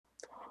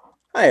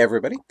Hi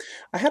everybody.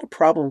 I had a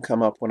problem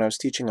come up when I was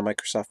teaching a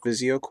Microsoft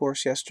Visio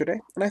course yesterday,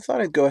 and I thought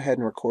I'd go ahead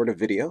and record a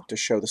video to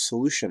show the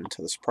solution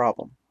to this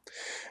problem.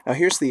 Now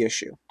here's the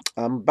issue.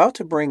 I'm about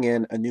to bring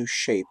in a new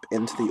shape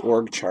into the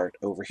org chart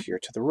over here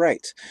to the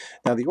right.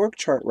 Now the org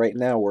chart right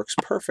now works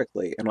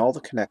perfectly and all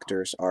the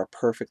connectors are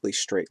perfectly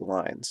straight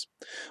lines.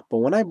 But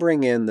when I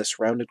bring in this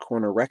rounded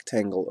corner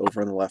rectangle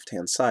over on the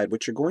left-hand side,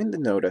 what you're going to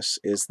notice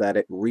is that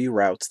it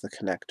reroutes the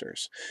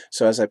connectors.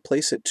 So as I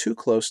place it too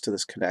close to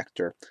this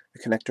connector,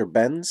 the connector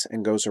bends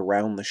and goes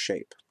around the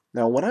shape.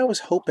 Now what I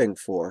was hoping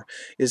for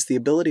is the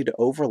ability to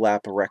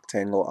overlap a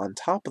rectangle on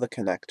top of the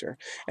connector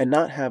and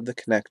not have the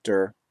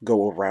connector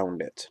go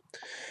around it.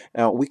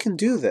 Now we can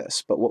do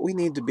this, but what we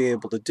need to be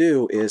able to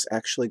do is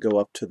actually go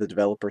up to the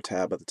Developer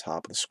tab at the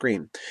top of the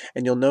screen.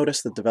 And you'll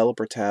notice the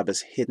Developer tab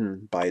is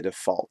hidden by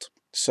default.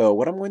 So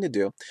what I'm going to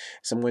do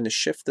is I'm going to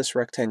shift this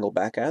rectangle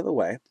back out of the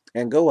way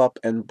and go up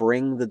and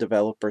bring the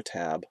Developer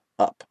tab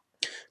up.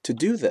 To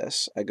do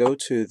this, I go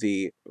to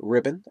the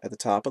ribbon at the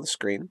top of the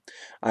screen,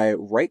 I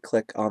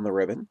right-click on the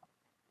ribbon,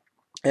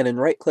 and in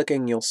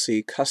right-clicking you'll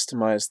see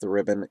Customize the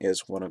ribbon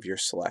is one of your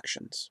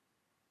selections.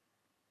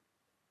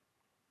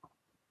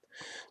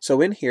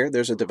 So in here,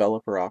 there's a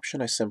developer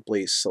option. I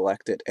simply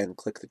select it and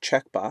click the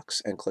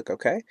checkbox and click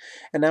OK.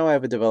 And now I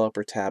have a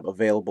developer tab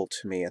available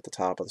to me at the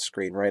top of the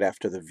screen right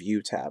after the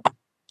View tab.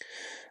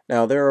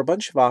 Now there are a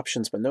bunch of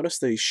options, but notice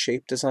the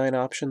shape design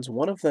options.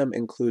 One of them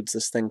includes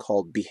this thing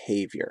called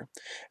behavior.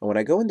 And when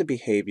I go into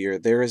behavior,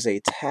 there is a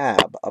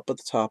tab up at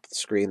the top of the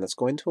screen that's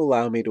going to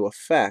allow me to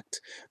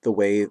affect the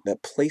way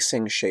that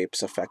placing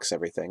shapes affects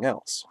everything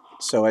else.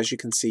 So as you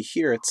can see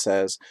here, it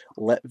says,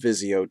 let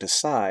Visio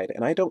decide,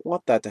 and I don't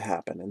want that to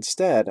happen.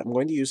 Instead, I'm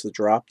going to use the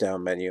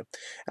drop-down menu,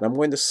 and I'm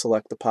going to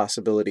select the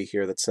possibility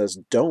here that says,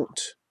 don't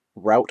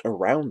route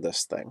around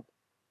this thing.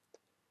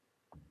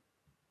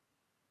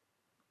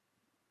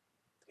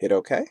 Hit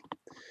OK.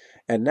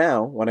 And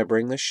now, when I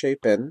bring this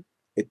shape in,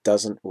 it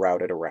doesn't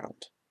route it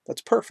around.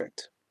 That's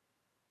perfect.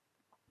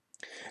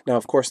 Now,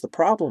 of course, the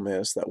problem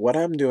is that what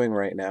I'm doing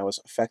right now is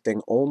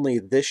affecting only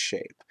this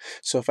shape.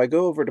 So if I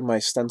go over to my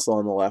stencil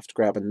on the left,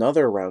 grab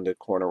another rounded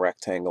corner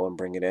rectangle and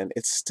bring it in,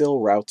 it still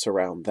routes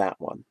around that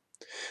one.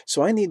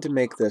 So I need to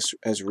make this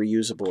as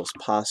reusable as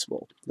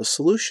possible. The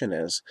solution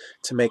is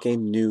to make a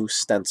new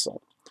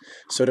stencil.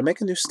 So to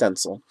make a new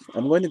stencil,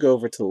 I'm going to go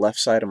over to the left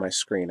side of my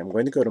screen. I'm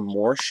going to go to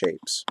More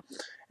Shapes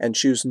and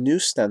choose New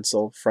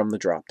Stencil from the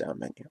drop-down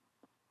menu.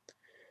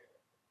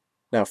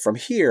 Now from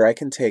here I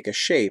can take a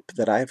shape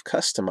that I've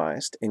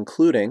customized,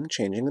 including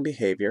changing the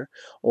behavior,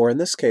 or in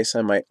this case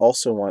I might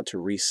also want to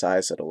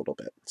resize it a little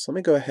bit. So let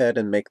me go ahead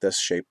and make this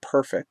shape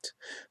perfect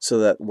so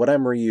that what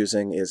I'm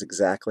reusing is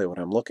exactly what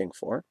I'm looking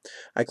for.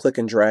 I click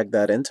and drag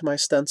that into my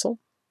stencil,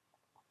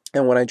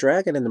 and when I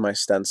drag it into my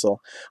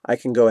stencil I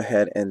can go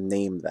ahead and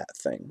name that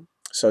thing.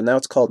 So now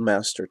it's called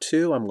Master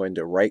 2. I'm going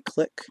to right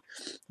click,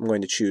 I'm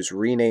going to choose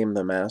Rename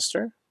the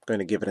Master. I'm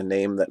going to give it a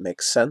name that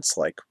makes sense,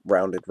 like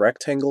rounded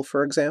rectangle,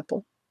 for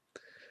example.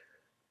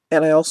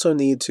 And I also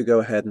need to go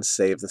ahead and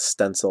save the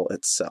stencil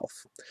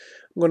itself.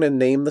 I'm going to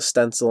name the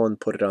stencil and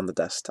put it on the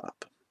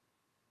desktop.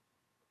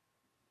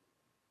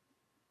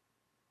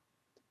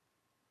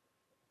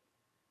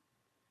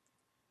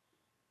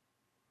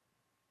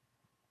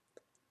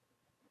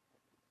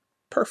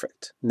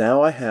 Perfect.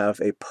 Now I have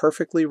a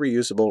perfectly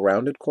reusable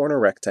rounded corner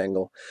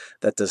rectangle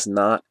that does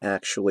not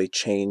actually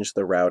change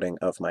the routing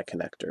of my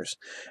connectors.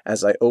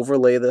 As I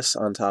overlay this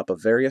on top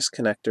of various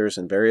connectors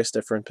in various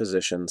different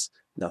positions,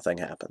 nothing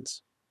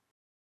happens.